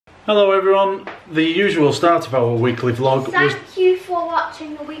Hello everyone, the usual start of our weekly vlog was... Thank you for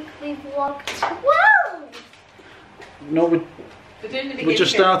watching the weekly vlog 12! No, we're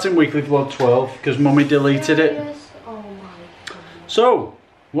just starting weekly vlog 12 because Mummy deleted it. Oh my god. So,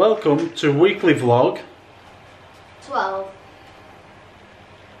 welcome to weekly vlog 12. Is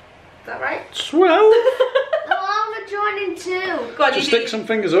that right? 12? No, I'm joining too. God, Just stick some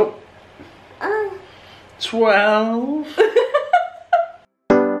fingers up. 12.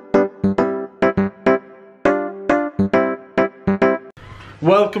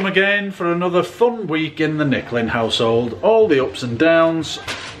 Welcome again for another fun week in the Nicklin household. All the ups and downs.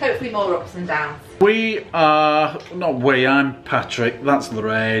 Hopefully more ups and downs. I'm Patrick, that's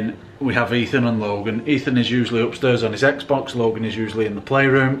Lorraine. We have Ethan and Logan. Ethan is usually upstairs on his Xbox, Logan is usually in the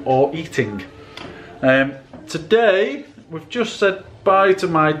playroom or eating. Today, we've just said bye to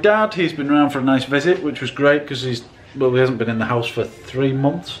my dad. He's been around for a nice visit, which was great because he hasn't been in the house for 3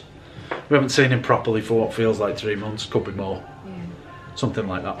 months. We haven't seen him properly for what feels like 3 months, could be more. Something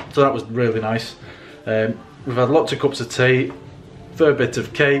like that. So that was really nice. We've had lots of cups of tea, fair bit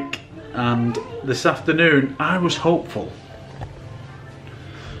of cake, and this afternoon I was hopeful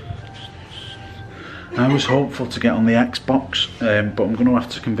to get on the Xbox, but I'm going to have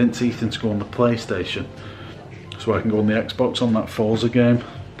to convince Ethan to go on the PlayStation so I can go on the Xbox on that Forza game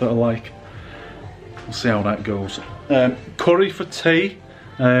that I like. We'll see how that goes. Curry for tea,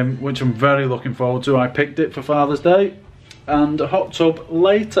 which I'm very looking forward to. I picked it for Father's Day. And a hot tub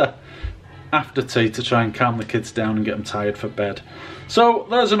later after tea to try and calm the kids down and get them tired for bed. So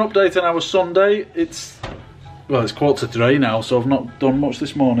there's an update on our Sunday. It's 3:15 now, so I've not done much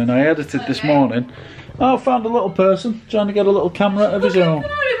this morning. I edited this morning. I found a little person trying to get a little camera of his own.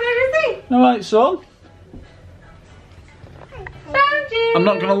 Alright, son. Found you. I'm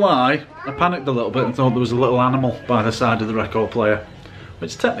not going to lie, I panicked a little bit and thought there was a little animal by the side of the record player,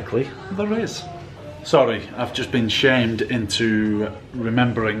 which technically there is. Sorry, I've just been shamed into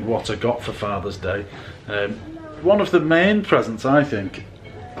remembering what I got for Father's Day. One of the main presents, I think,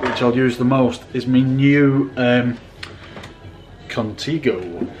 which I'll use the most, is my new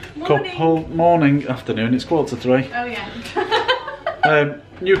Contigo. Morning, afternoon, it's 2:45. Oh yeah.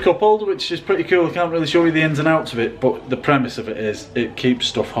 New coupled, which is pretty cool. I can't really show you the ins and outs of it, but the premise of it is it keeps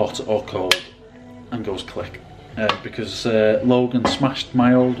stuff hot or cold and goes click. Because Logan smashed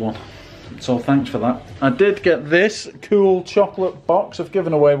my old one. So thanks for that. I did get this cool chocolate box. I've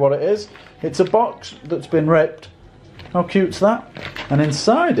given away what it is. It's a box that's been ripped. How cute's that? And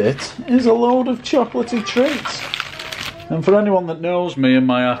inside it is a load of chocolatey treats. And for anyone that knows me and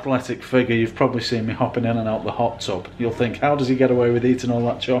my athletic figure, you've probably seen me hopping in and out the hot tub. You'll think, how does he get away with eating all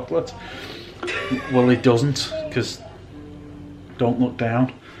that chocolate? Well, he doesn't, because don't look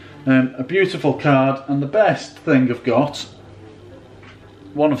down. A beautiful card, and the best thing I've got,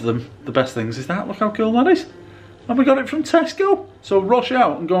 one of them, the best things is that. Look how cool that is. And we got it from Tesco. So rush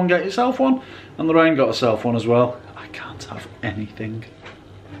out and go and get yourself one. And Lorraine got herself one as well. I can't have anything.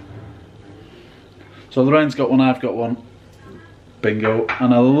 So Lorraine's got one, I've got one. Bingo.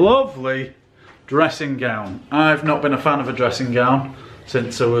 And a lovely dressing gown. I've not been a fan of a dressing gown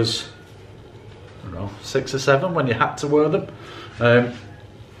since I was, I don't know, 6 or 7 when you had to wear them.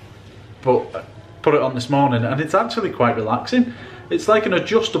 But I put it on this morning and it's actually quite relaxing. It's like an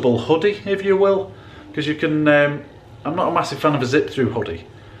adjustable hoodie, if you will, because you can, I'm not a massive fan of a zip-through hoodie,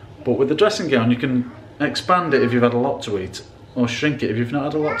 but with the dressing gown you can expand it if you've had a lot to eat, or shrink it if you've not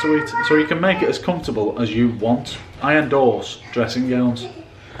had a lot to eat, so you can make it as comfortable as you want. I endorse dressing gowns.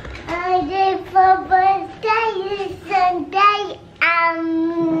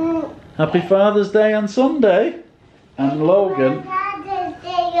 Happy Father's Day on Sunday, and Logan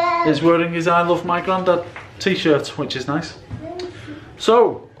is wearing his I Love My Grandad t-shirt, which is nice.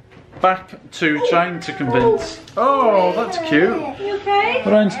 So, back to trying to convince... Oh, that's cute. You okay?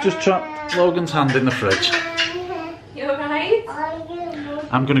 Lorraine's just trapped Logan's hand in the fridge. You alright?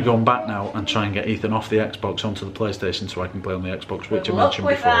 I'm going to go back now and try and get Ethan off the Xbox onto the PlayStation so I can play on the Xbox, which I mentioned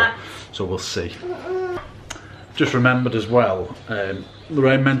before. So we'll see. Just remembered as well,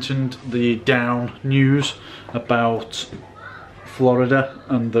 Lorraine mentioned the down news about Florida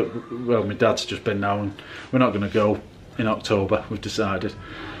and that, well, my dad's just been now and we're not going to go in October, we've decided.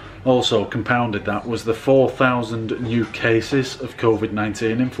 Also compounded that was the 4,000 new cases of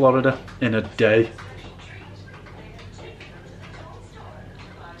COVID-19 in Florida in a day.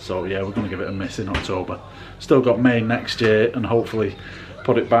 So yeah, we're going to give it a miss in October. Still got May next year and hopefully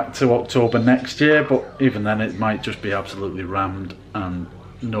put it back to October next year, but even then it might just be absolutely rammed and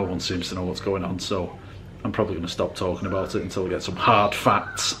no one seems to know what's going on, so I'm probably going to stop talking about it until I get some hard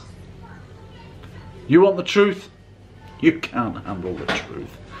facts. You want the truth? You can't handle the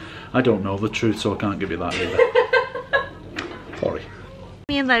truth. I don't know the truth, so I can't give you that either. Sorry.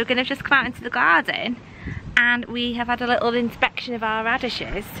 Me and Logan have just come out into the garden and we have had a little inspection of our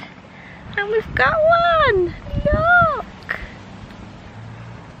radishes. And we've got one! Look!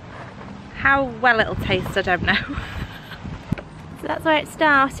 How well it'll taste, I don't know. So that's where it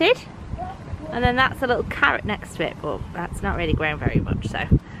started. And then that's a little carrot next to it, but that's not really grown very much, so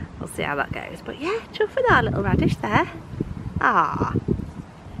we'll see how that goes. But yeah, chuff with our little radish there. Ah,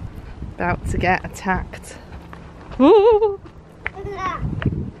 about to get attacked. Ooh.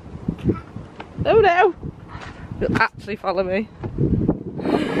 Oh no! You'll actually follow me.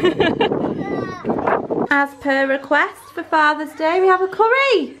 As per request for Father's Day, we have a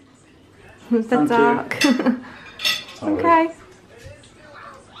curry. It's so dark. Okay.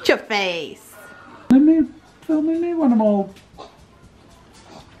 Your face. Filming me when I'm all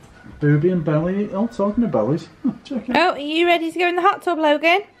booby and belly, all talking of bellies. Oh, check it. Oh, are you ready to go in the hot tub,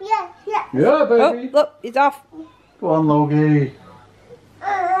 Logan? Yeah. Yeah, baby. Oh, look, it's off. Go on, Logie.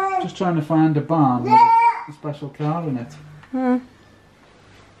 Just trying to find a barn with a special car in it.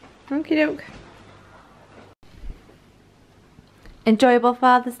 Okie doke. Enjoyable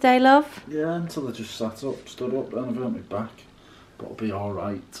Father's Day, love? Yeah, until I just sat up, stood up, and I've hurt my back. But I'll be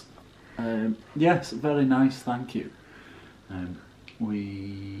alright. Yes, very nice, thank you.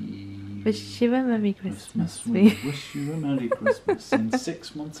 We Wish you a Merry Christmas. We wish you a Merry Christmas. In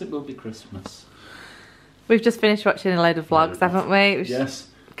 6 months it will be Christmas. We've just finished watching a load of vlogs, haven't we? Yes.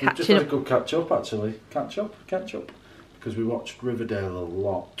 We've just had a good catch up actually. Catch up. Because we watched Riverdale a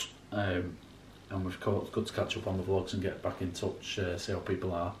lot. And we've got good to catch up on the vlogs and get back in touch, see how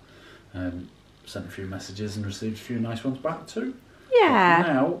people are. Sent a few messages and received a few nice ones back too. Yeah.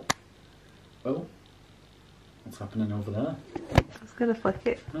 But now, well, what's happening over there? I was going to flick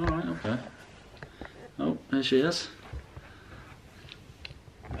it. Alright, okay. Oh, there she is.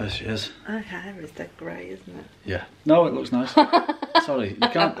 There she is. Her hair is dead grey, isn't it? Yeah. No, it looks nice. Sorry, you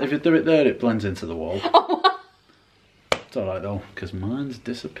can't, if you do it there, it blends into the wall. It's alright though, because mine's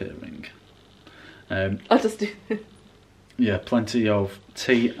disappearing. I'll just do this. Yeah, plenty of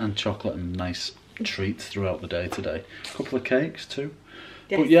tea and chocolate and nice treats throughout the day today. A couple of cakes too.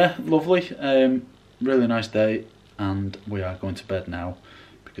 Yes. But yeah, lovely. Really nice day, and we are going to bed now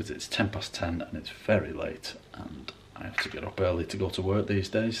because it's 10:10 and it's very late, and I have to get up early to go to work these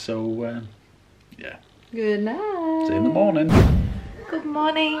days. So yeah. Good night. See you in the morning. Good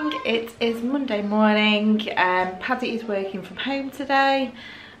morning. It is Monday morning. Paddy is working from home today.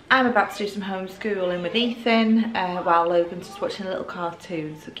 I'm about to do some homeschooling with Ethan while Logan's just watching a little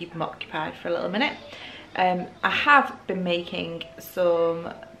cartoon, so keep him occupied for a little minute. I have been making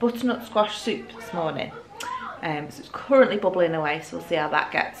some butternut squash soup this morning. So it's currently bubbling away, so we'll see how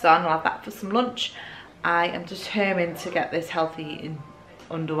that gets on. I'll have that for some lunch. I am determined to get this healthy eating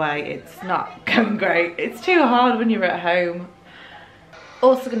underway. It's not going great. It's too hard when you're at home.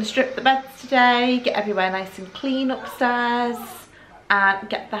 Also going to strip the beds today, get everywhere nice and clean upstairs, and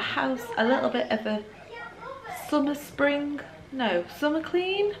get the house a little bit of a summer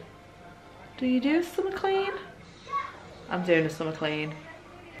clean. Do you do a summer clean? I'm doing a summer clean.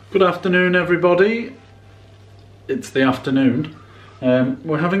 Good afternoon, everybody. It's the afternoon.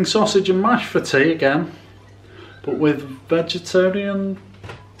 We're having sausage and mash for tea again, but with vegetarian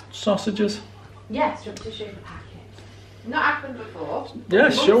sausages. Yes, do you want to show you the packet? Not happened before.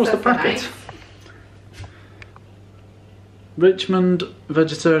 Yes, show us the packet. Nice. Richmond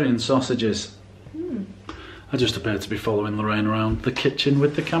vegetarian sausages. I just appear to be following Lorraine around the kitchen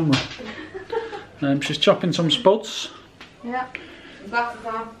with the camera. She's chopping some spuds. Yeah. Glasses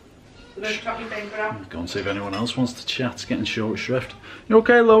on. So don't chop your finger off. Go and see if anyone else wants to chat. It's getting short shrift. You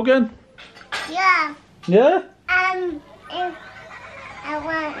okay, Logan? Yeah. Yeah? I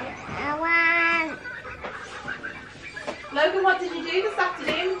want. Logan, what did you do this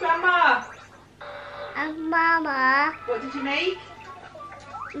afternoon, Grandma? Mama. What did you make?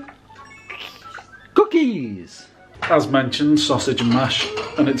 Cookies! As mentioned, sausage and mash,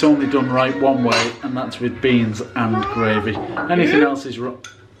 and it's only done right one way, and that's with beans and gravy. Anything else is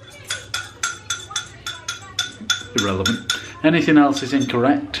irrelevant. Anything else is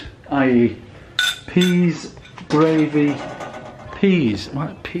incorrect, i.e. peas, gravy, peas.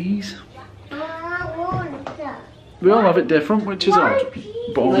 What, peas? We all have it different, which is odd,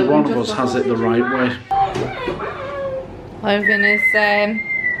 but only one of us has it the right way. Logan is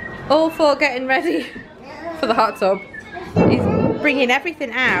all for getting ready for the hot tub. He's bringing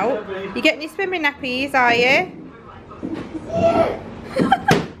everything out. You getting your swimming nappies, are you?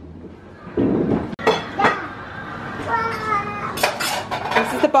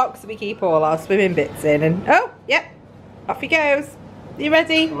 This is the box that we keep all our swimming bits in, and oh, yep, off he goes. You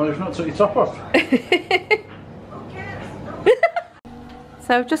ready? Well, you've not took your top off.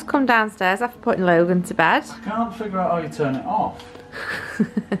 So I've just come downstairs after putting Logan to bed. I can't figure out how you turn it off.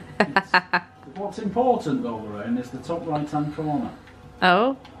 What's important though, Lorraine, is the top right hand corner.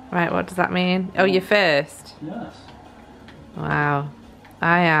 Oh, right, what does that mean? Oh, you're first? Yes. Wow,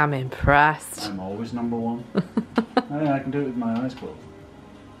 I am impressed. I'm always number one. Hey, I can do it with my eyes closed.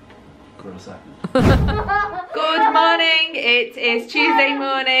 For a second. Good morning, it is Tuesday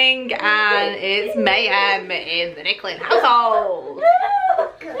morning and it's mayhem in the Nicklin household.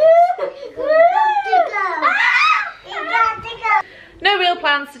 No real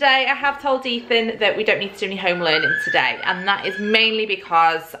plans today. I have told Ethan that we don't need to do any home learning today, and that is mainly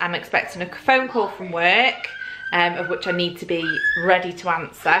because I'm expecting a phone call from work, of which I need to be ready to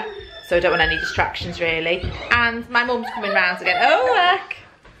answer, so I don't want any distractions really. And my mum's coming round again. Oh look!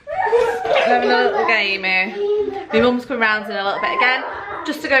 We're having a little game here. My mum's coming round in a little bit again,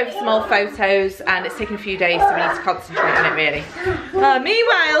 just to go for some old photos, and it's taken a few days, so we need to concentrate on it really.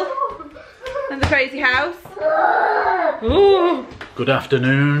 Meanwhile, in the crazy house. Ooh. Good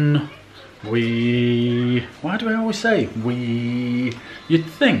afternoon. Why do I always say we? You'd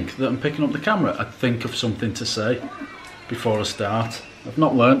think that I'm picking up the camera, I'd think of something to say before I start. I've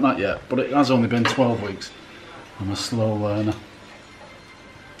not learnt that yet, but it has only been 12 weeks. I'm a slow learner.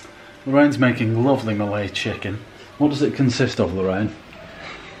 Lorraine's making lovely Malay chicken. What does it consist of, Lorraine?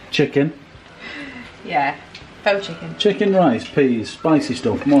 Chicken? Yeah, faux chicken. Chicken, rice, peas, spicy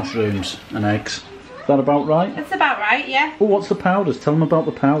stuff, mushrooms and eggs. Is that about right? That's about right, yeah. Oh, what's the powders? Tell them about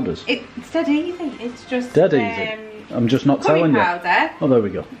the powders. It's dead easy. It's just dead easy. I'm just not telling curry powder. You. Oh, there we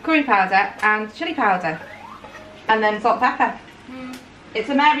go. Curry powder and chilli powder, and then salt and pepper. It's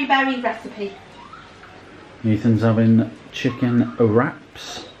a Mary Berry recipe. Ethan's having chicken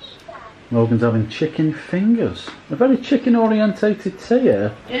wraps. Logan's having chicken fingers. A very chicken orientated tea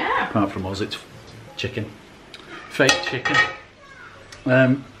here. Yeah. Apart from us, it's chicken. Fake chicken.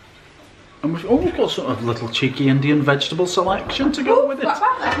 And we've got sort of little cheeky Indian vegetable selection to go with it. What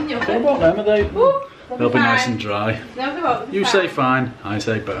about them? What about them? Are they? Ooh, they'll be nice and dry. No, they won't. You say fine, I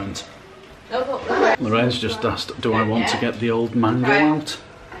say burnt. Lorraine's just asked, do I want to get the old mango out?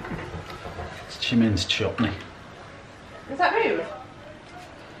 It's Chimin's chutney. Is that rude?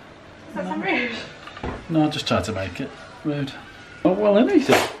 Is that some rude? No, I just tried to make it rude. Oh well, then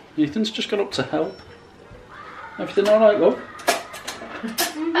Ethan. Ethan's just got up to help. Everything alright, love?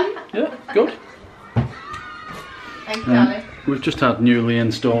 Yeah, good. Thank you, darling. We've just had newly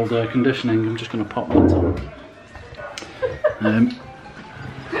installed air conditioning. I'm just going to pop that on.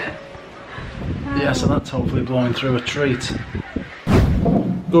 Yeah, so that's hopefully blowing through a treat.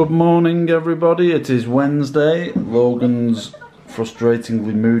 Good morning, everybody. It is Wednesday. Logan's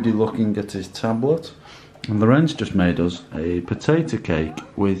frustratingly moody looking at his tablet. And Lorraine's just made us a potato cake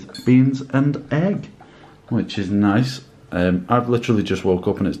with beans and egg, which is nice. I've literally just woke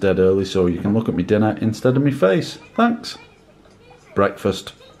up and it's dead early, so you can look at me dinner instead of me face. Thanks.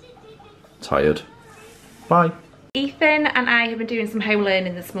 Breakfast. Tired. Bye. Ethan and I have been doing some home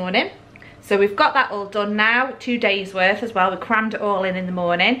learning this morning. So we've got that all done now, 2 days worth as well. We crammed it all in the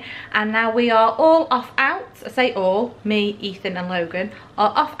morning. And now we are all off out, I say all, me, Ethan and Logan,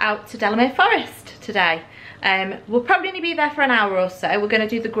 are off out to Delamere Forest today. We'll probably only be there for an hour or so. We're going to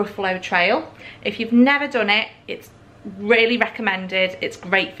do the Gruffalo Trail. If you've never done it, it's really recommended. It's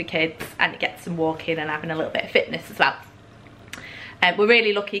great for kids and it gets them walking and having a little bit of fitness as well. We're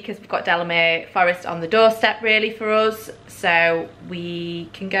really lucky because we've got Delamere Forest on the doorstep really for us, so we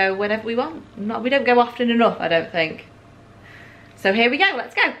can go whenever we want. We don't go often enough, I don't think. So here we go,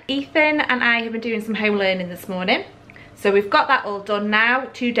 let's go. Ethan and I have been doing some home learning this morning. So we've got that all done now,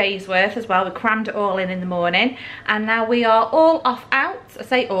 2 days worth as well. We crammed it all in the morning. And now we are all off out, I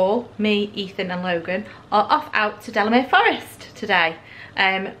say all, me, Ethan and Logan, are off out to Delamere Forest today.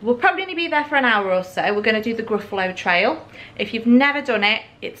 We'll probably only be there for an hour or so. We're going to do the Gruffalo Trail. If you've never done it,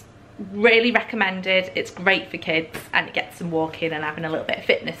 it's really recommended. It's great for kids and it gets them walking and having a little bit of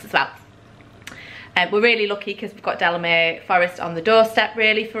fitness as well. We're really lucky because we've got Delamere Forest on the doorstep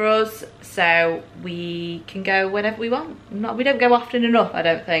really for us, so we can go whenever we want. We don't go often enough, I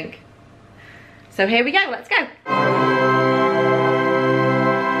don't think. So here we go, let's go.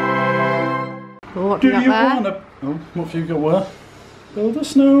 Oh, what have you got there? Oh, what have you got where? Build a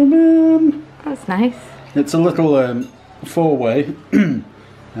snowman. That's nice. It's a little four-way.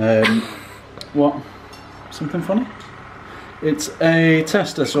 What? Something funny? It's a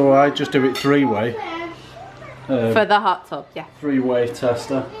tester, so I just do it three-way. For the hot tub, yeah. Three-way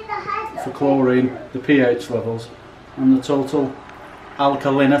tester for chlorine, the pH levels, and the total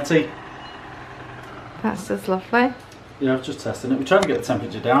alkalinity. That's just lovely. Yeah, I've just tested it. We're trying to get the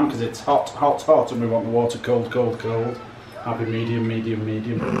temperature down because it's hot, hot, hot, and we want the water cold, cold, cold. Happy medium, medium,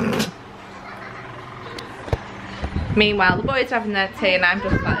 medium. Meanwhile, the boys are having their tea and I'm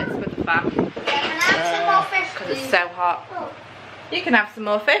just like this with the fan. Because it's so hot. You can have some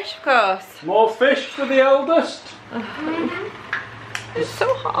more fish, of course. More fish for the eldest. It's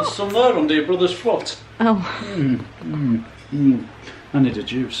so hot. There's some there under your brother's foot. Oh. I need a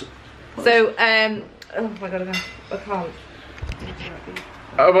juice. So, oh my god, I can't.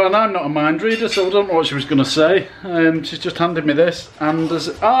 Well, I'm not a mind reader, so I don't know what she was going to say. She's just handed me this, and there's...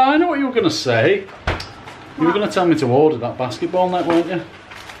 Oh, I know what you were going to say. You were going to tell me to order that basketball net, weren't you?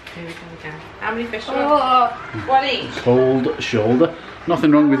 Here we go again. How many fish are there? One each. Cold shoulder.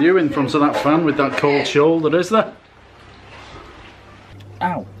 Nothing wrong with you in front of that fan with that cold shoulder, is there?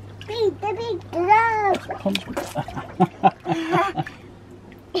 Ow. Beat the big drum. Punch me.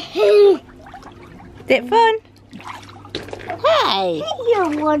 Is it fun? Hey, you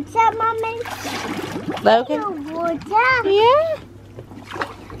water, Mommy? Logan? You water? Yeah?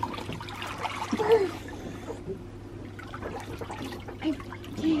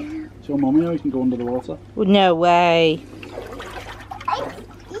 So, Mummy, or you can go under the water. Well, no way.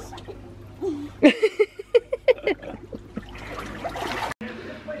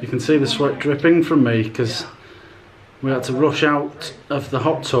 You can see the sweat dripping from me because we had to rush out of the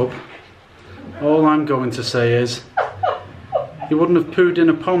hot tub. All I'm going to say is, he wouldn't have pooed in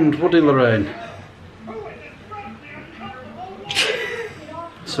a pond, would he, Lorraine?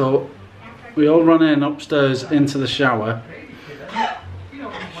 So we all run in upstairs into the shower.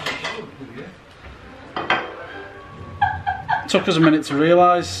 It took us a minute to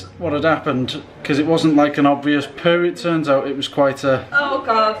realise what had happened because it wasn't like an obvious poo. It turns out it was quite a... Oh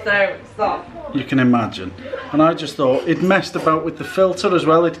god, no, stop. You can imagine. And I just thought he'd messed about with the filter as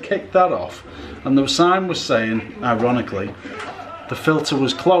well. He'd kicked that off. And the sign was saying, ironically, the filter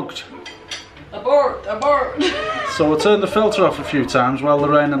was clogged. Abort, abort. So I turned the filter off a few times while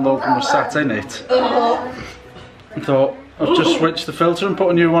Lorraine and Logan were sat in it. I thought, I've just switched the filter and put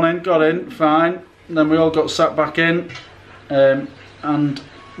a new one in, got in, fine. And then we all got sat back in and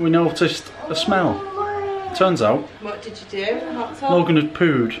we noticed a smell. Turns out, What did you do in the hot tub? Logan had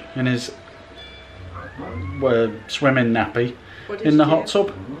pooed in his swimming nappy in the hot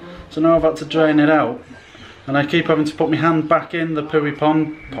tub. So now I've had to drain it out. And I keep having to put my hand back in the pooey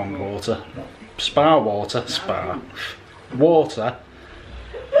pond water, water,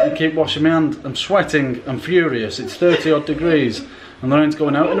 and keep washing my hand. I'm sweating, I'm furious, it's 30 odd degrees, and Lorraine's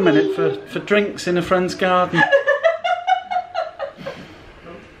going out in a minute for drinks in a friend's garden.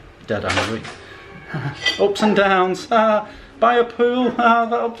 Dead angry. Ups and downs, buy a pool,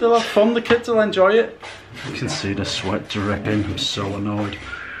 they'll have fun, the kids will enjoy it. You can see the sweat dripping, I'm so annoyed.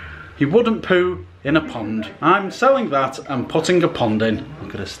 He wouldn't poo in a pond. I'm selling that and putting a pond in.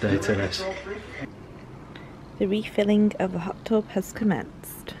 Look at the state of this. The refilling of the hot tub has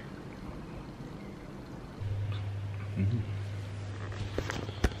commenced.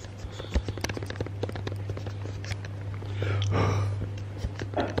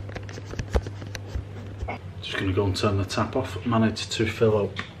 Just gonna go and turn the tap off. Managed to fill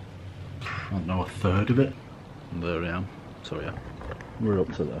up, I don't know, a third of it. And there I am. So yeah, we're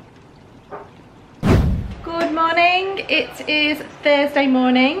up to there. Good morning, it is Thursday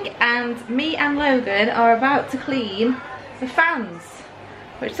morning and me and Logan are about to clean the fans,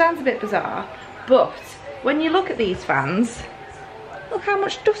 which sounds a bit bizarre, but when you look at these fans, look how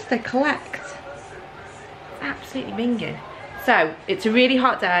much dust they collect. It's absolutely minging. So it's a really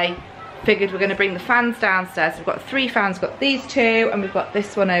hot day, figured we're going to bring the fans downstairs. We've got 3 fans, we've got these 2 and we've got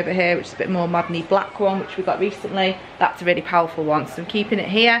this one over here which is a bit more modern-y black one which we got recently. That's a really powerful one, so I'm keeping it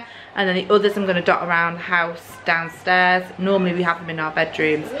here, and then the others I'm going to dot around the house downstairs. Normally we have them in our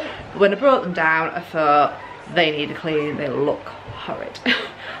bedrooms, but when I brought them down I thought they need a clean, they look horrid.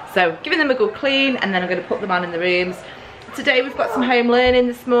 So giving them a good clean and then I'm going to put them on in the rooms. Today we've got some home learning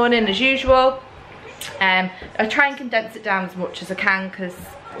this morning as usual. I try and condense it down as much as I can because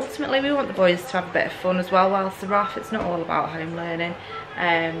ultimately we want the boys to have a bit of fun as well whilst they're off. It's not all about home learning.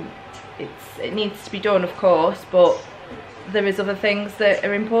 It needs to be done, of course, but there is other things that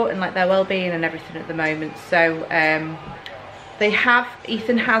are important like their well-being and everything at the moment. So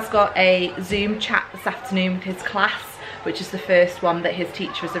Ethan has got a Zoom chat this afternoon with his class, which is the first one that his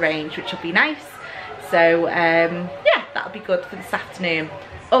teacher has arranged, which will be nice. So yeah, that'll be good for this afternoon.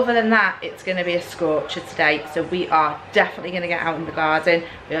 Other than that, it's going to be a scorcher today, so we are definitely going to get out in the garden.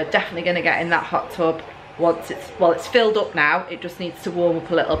 We are definitely going to get in that hot tub once it's filled up now. It just needs to warm up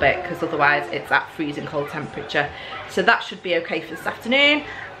a little bit because otherwise it's at freezing cold temperature. So that should be okay for this afternoon,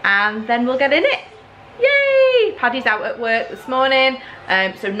 and then we'll get in it. Yay! Paddy. Paddy's out at work this morning,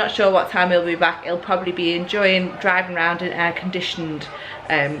 so I'm not sure what time he'll be back. He'll probably be enjoying driving around an air-conditioned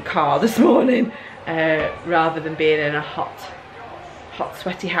car this morning, rather than being in a hot,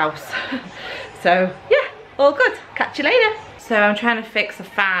 sweaty house. So yeah, all good. Catch you later. So I'm trying to fix a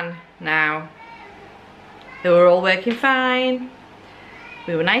fan now. They were all working fine.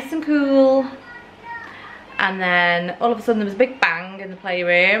 We were nice and cool. And then all of a sudden there was a big bang in the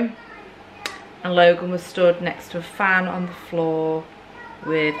playroom. And Logan was stood next to a fan on the floor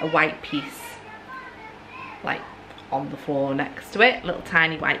with a white piece, like on the floor next to it, a little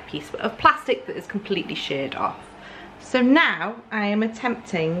tiny white piece of plastic that is completely sheared off. So now I am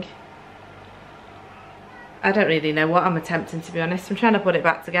attempting, I don't really know what I'm attempting, to be honest. I'm trying to put it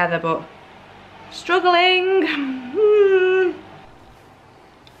back together, but struggling.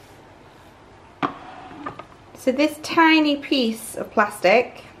 So this tiny piece of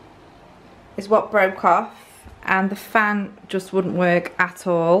plastic is what broke off, and the fan just wouldn't work at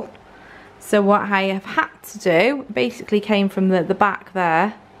all. So what I have had to do, basically came from the back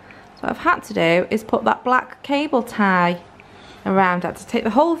there, so what I've had to do is put that black cable tie around it to take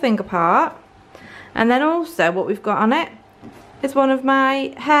the whole thing apart. And then also what we've got on it is one of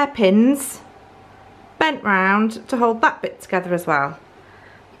my hairpins bent round to hold that bit together as well.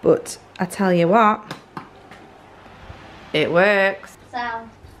 But I tell you what, it works. So.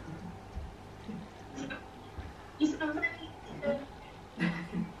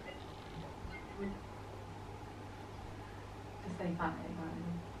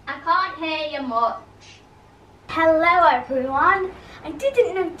 I can't hear you much. Hello everyone. I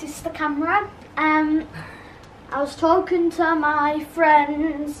didn't notice the camera. I was talking to my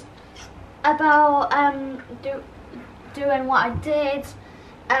friends about doing what I did.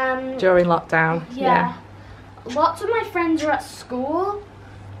 During lockdown. Yeah. Lots of my friends are at school.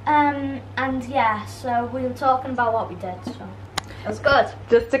 And yeah, so we were talking about what we did, so it was good.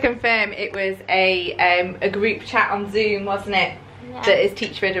 Just to confirm, it was a group chat on Zoom, wasn't it? Yeah. That his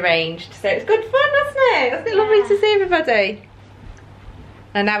teacher had arranged. So it's good fun, wasn't it? Wasn't it lovely to see everybody?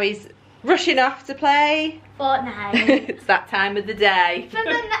 And now he's rushing off to play Fortnite. It's that time of the day. For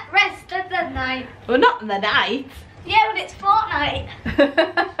the rest of the night. Well, not in the night. Yeah, but it's Fortnite.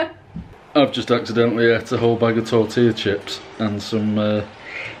 I've just accidentally ate a whole bag of tortilla chips and some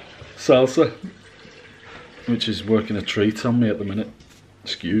salsa, which is working a treat on me at the minute.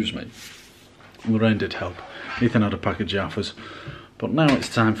 Excuse me. Lorraine did help. Ethan had a pack of Jaffas. But now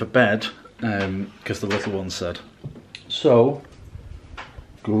it's time for bed, because the little one said. So,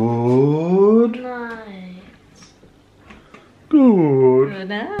 good Night. Good.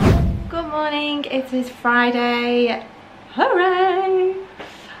 Good morning, it is Friday. Hooray!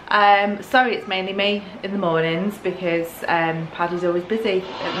 Sorry it's mainly me in the mornings because Paddy's always busy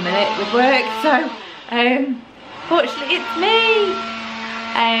at the minute with work, so fortunately it's me.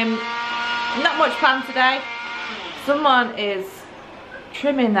 Not much planned today. Someone is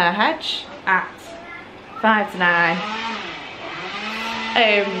trimming their hedge at 5 to 9.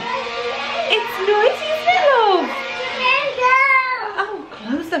 It's noisy, isn't it, love? Oh,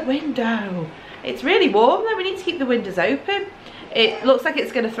 close the window. It's really warm though, we need to keep the windows open. It looks like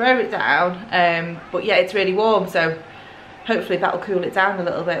it's going to throw it down, but yeah, it's really warm, so hopefully that'll cool it down a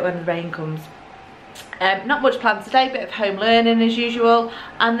little bit when the rain comes. Not much planned today, bit of home learning as usual,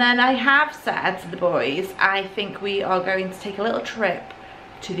 and then I have said to the boys, I think we are going to take a little trip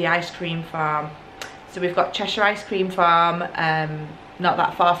to the ice cream farm. So we've got Cheshire Ice Cream Farm, not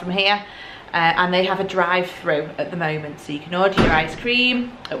that far from here, and they have a drive-through at the moment, so you can order your ice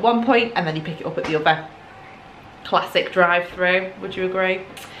cream at one point and then you pick it up at the other. Classic drive-through, would you agree?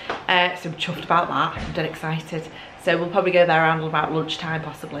 So I'm chuffed about that, I'm dead excited. So we'll probably go there around about lunchtime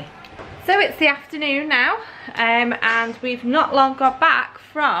possibly. So it's the afternoon now, and we've not long got back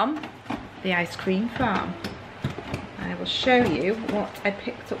from the ice cream farm. I will show you what I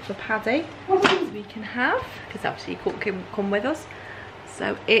picked up for Paddy, so we can have, because obviously he couldn't come with us.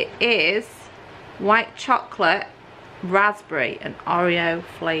 So it is white chocolate, raspberry and Oreo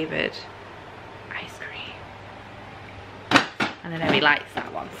flavoured ice cream. And I know he likes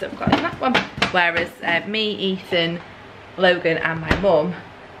that one, so I've got him that one. Whereas me, Ethan, Logan and my mum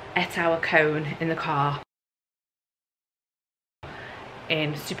ate our cone in the car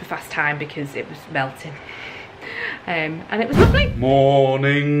in super fast time because it was melting. And it was lovely.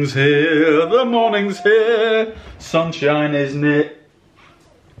 Morning's here, the morning's here. Sunshine, isn't it?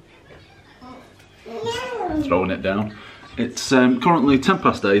 Throwing it down. It's currently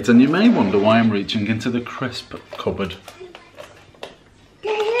 8:10 and you may wonder why I'm reaching into the crisp cupboard.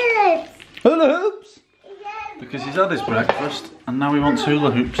 Hula hoops! Because he's had his breakfast and now he wants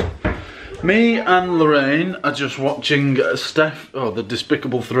hula hoops. Me and Lorraine are just watching the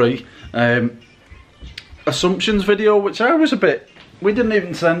Despicable 3 Assumptions video, which I was a bit... We didn't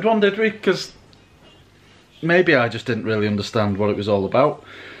even send one, did we? Because maybe I just didn't really understand what it was all about.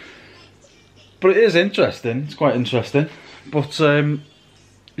 But it is interesting, it's quite interesting. But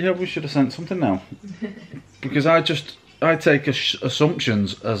yeah, we should have sent something now. Because I take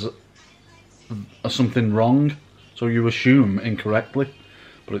assumptions as something wrong. So you assume incorrectly.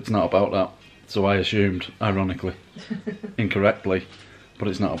 But it's not about that. So I assumed, ironically, incorrectly. But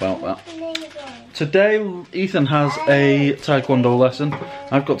it's not about that. Today, Ethan has a taekwondo lesson.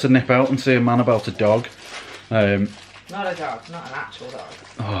 I've got to nip out and see a man about a dog. Not a dog, not an actual dog.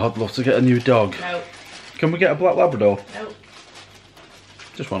 Oh, I'd love to get a new dog. No. Can we get a black Labrador? No.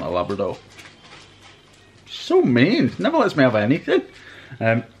 Just want a Labrador. So mean. Never lets me have anything.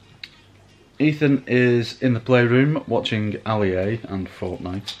 Ethan is in the playroom watching Ali A and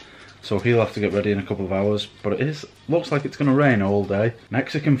Fortnite. So he'll have to get ready in a couple of hours. But looks like it's going to rain all day.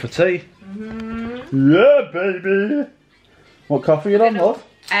 Mexican for tea. Mm-hmm. Yeah, baby. What coffee you on, love?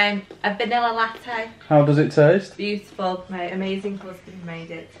 A vanilla latte. How does it taste? Beautiful. My amazing husband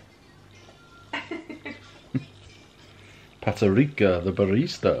made it. Patricia, the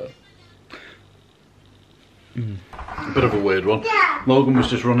barista. A bit of a weird one. Logan was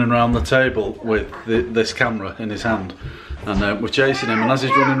just running around the table with this camera in his hand. And we're chasing him, and as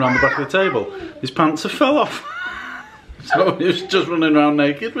he's running around the back of the table, his pants have fell off. So he was just running around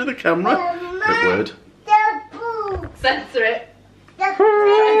naked with a camera. Bit weird. Censor it.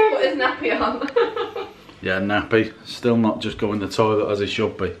 Put his nappy on. Yeah, nappy. Still not just going to the toilet as he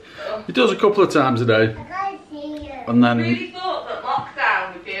should be. He does a couple of times a day. And then... I really thought that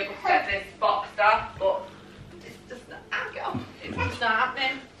lockdown would be able to get this boxed off, but it's just not, it's not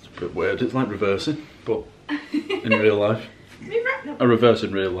happening. It's a bit weird. It's like reversing, but in real life. A reverse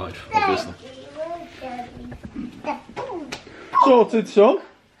in real life, obviously. Sorted, son.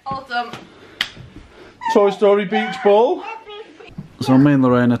 Awesome. Toy Story Beach Ball. So me and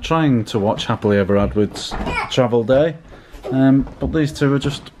Lorraine are trying to watch Happily Ever After's Travel Day, but these two are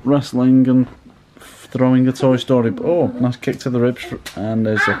just wrestling and throwing a Toy Story. Oh, nice kick to the ribs, and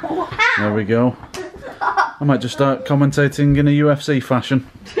there we go. I might just start commentating in a UFC fashion.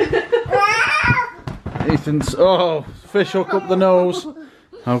 Ethan's fish hook up the nose.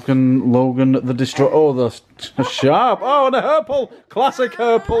 How can Logan the destroy? Oh, the sharp. Oh, and a hair pull. Classic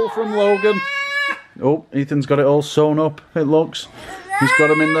hair pull from Logan. Oh, Ethan's got it all sewn up. It looks. He's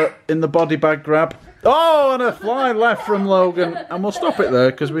got him in the body bag grab. Oh, and a fly left from Logan. And we'll stop it there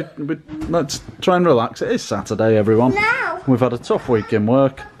because we let's try and relax. It is Saturday, everyone. We've had a tough week in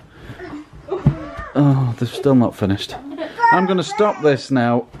work. Oh, they're still not finished. I'm going to stop this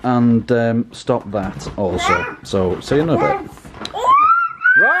now and stop that also. So see you in a bit.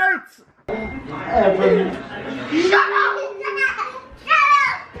 Right. Evan. Shut up!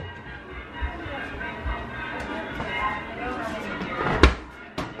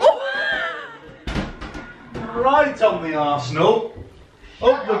 Right on the Arsenal.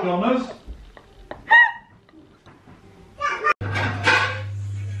 Up the Gunners.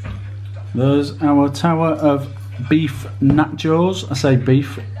 There's our tower of beef nachos. I say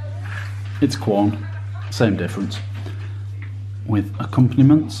beef, it's corn, same difference. With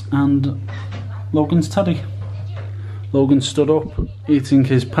accompaniments and Logan's teddy. Logan stood up eating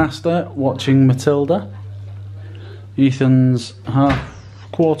his pasta, watching Matilda. Ethan's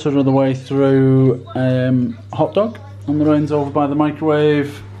quarter of the way through hot dog, and Lorraine's over by the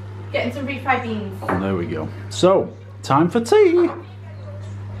microwave. Getting some refried beans. And there we go. So, time for tea.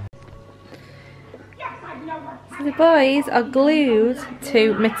 So the boys are glued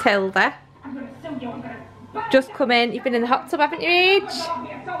to Matilda. Just come in. You've been in the hot tub, haven't you, Age?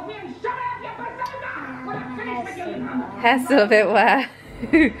 Hair's still a bit wet.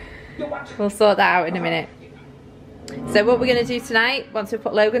 We'll sort that out in a minute. So what we're going to do tonight, once we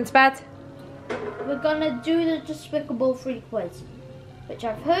put Logan to bed? We're gonna do the Despicable 3 quiz, which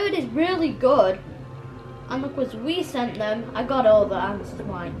I've heard is really good. And the quiz we sent them, I got all the answers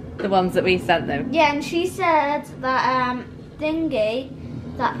right. The ones that we sent them? Yeah, and she said that Dingy,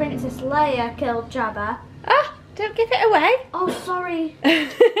 that Princess Leia killed Jabba. Ah, don't give it away. Oh, sorry. We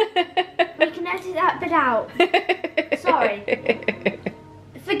can edit that bit out. Sorry.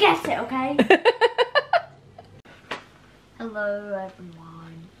 Forget it, okay? Hello,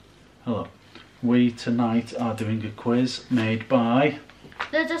 everyone. Hello. We tonight are doing a quiz made by...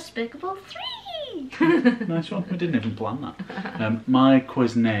 The Despicable 3! Nice one. We didn't even plan that. My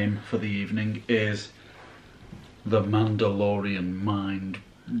quiz name for the evening is The Mandalorian Mind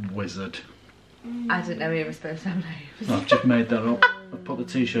Wizard. I didn't know we were supposed to have names. I've just made that up. I've put the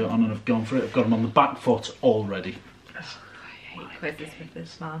t-shirt on and I've gone for it. I've got them on the back foot already. I hate quizzes with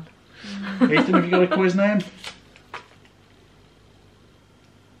this man. Ethan, have you got a quiz name?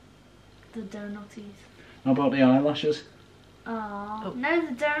 The donut eater. How about the eyelashes? Oh, no,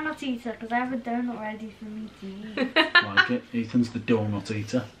 the donut eater, because I have a donut ready for me to eat. Like it. Ethan's the donut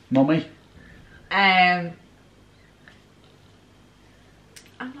eater. Mummy? I'm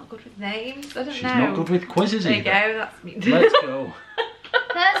not good with names. I don't She's know. not good with quizzes There you either. go, that's me. Let's go.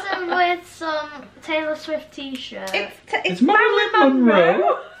 Person with some Taylor Swift t-shirt. It's Marilyn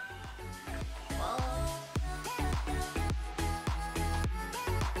Monroe.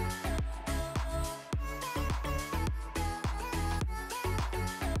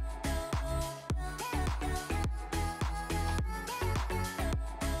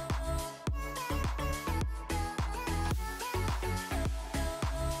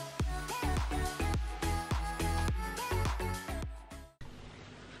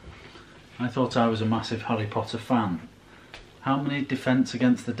 I thought I was a massive Harry Potter fan. How many Defence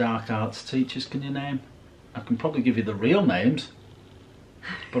Against the Dark Arts teachers can you name? I can probably give you the real names,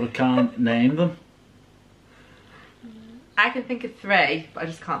 but I can't name them. I can think of 3, but I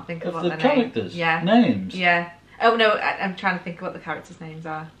just can't think of what the their characters? Names. Yeah. Names? Yeah. Oh no, I'm trying to think of what the characters' names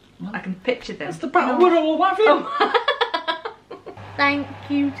are. What? I can picture them. That's the battle we're all having! Thank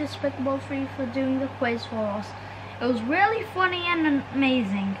you to Despicable 3 for doing the quiz for us. It was really funny and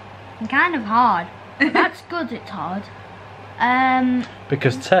amazing. And kind of hard. But that's good, it's hard.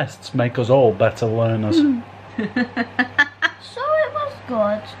 Because tests make us all better learners. So it was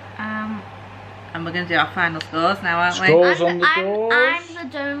good. And we're going to do our final scores now, aren't we? Scores on the doors. I'm the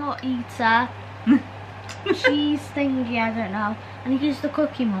donut eater. Cheese thingy, I don't know. And he's the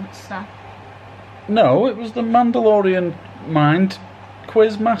Cookie Monster. No, it was the Mandalorian Mind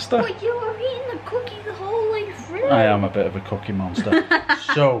Quiz Master. But you were eating the cookie the whole way through. I am a bit of a cookie monster.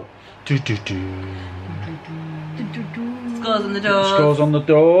 So, Scores on the doors. Scores on the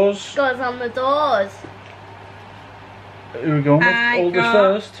doors. Goes on the doors. Who are we going with? Oldest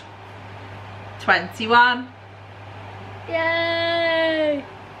first. 21. Yay!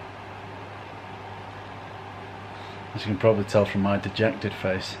 As you can probably tell from my dejected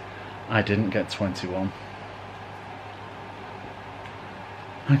face, I didn't get 21.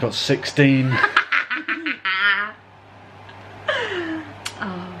 I got 16. I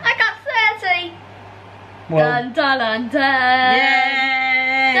got 30. Well, Dun dun dun dun.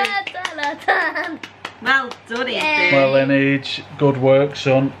 Yay! Dun dun dun dun. Well done, Yay. Ethan. well then, Age, good work,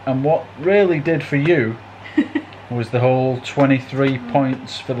 son. And what really did for you was the whole 23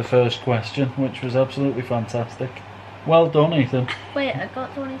 points for the first question, which was absolutely fantastic. Well done, Ethan. Wait, I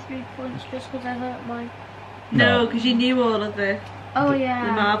got 23 points just because I hurt my... No, because you knew all of the Oh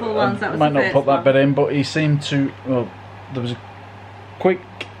yeah. Marvel ones. That was Might the not first put that one. bit in, but he seemed to. Well, there was a quick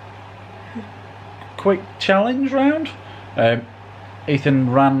challenge round.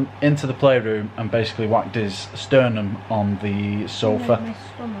 Ethan ran into the playroom and basically whacked his sternum on the sofa, My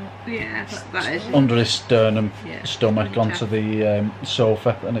stomach. Yeah, that is. under his sternum Yeah, stomach onto the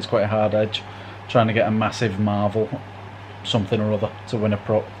sofa, and it's quite a hard edge. Trying to get a massive Marvel something or other to win a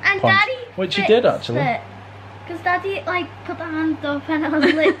And point, Daddy which he did actually. Because Daddy like put the hand up and I was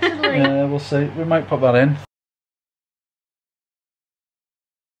literally... Yeah, we'll see. We might put that in.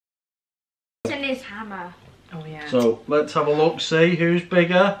 in his hammer. Oh yeah. So let's have a look. See who's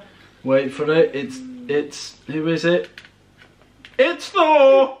bigger. Wait for it. It's who is it? It's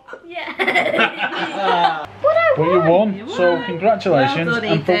Thor. Yeah. But you won. You So won. congratulations. Well done,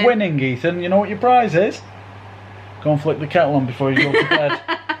 And for Ethan. winning, Ethan, you know what your prize is? Go and flick the kettle on before you go to bed.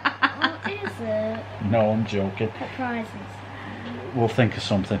 What is it? No, I'm joking. What prize is We'll think of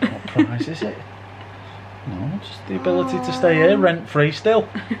something. What prize is it? No, just the ability to stay here rent free still.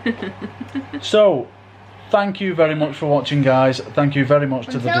 So, thank you very much for watching, guys. Thank you very much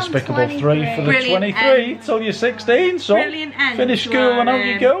to the Until I'm Despicable 3 for the Brilliant 23 end. till you're 16. So, Brilliant end finish to school and our, out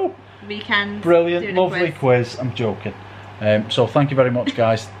you go. Weekend. Brilliant, doing a lovely quiz. I'm joking. So thank you very much,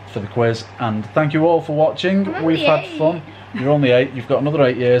 guys, for the quiz, and thank you all for watching. I'm We've only had 8. fun. You're only 8. You've got another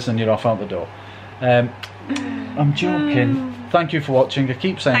 8 years, and you're off out the door. I'm joking. Thank you for watching. I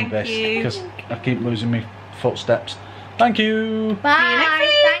keep saying Thank this you. because I keep losing my footsteps. Thank you. Bye. See you next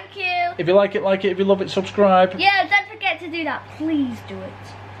week. Thank you. If you like it, like it. If you love it, subscribe. Yeah, don't forget to do that. Please do it.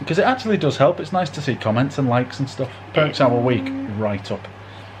 Because it actually does help. It's nice to see comments and likes and stuff. Perks our week right up.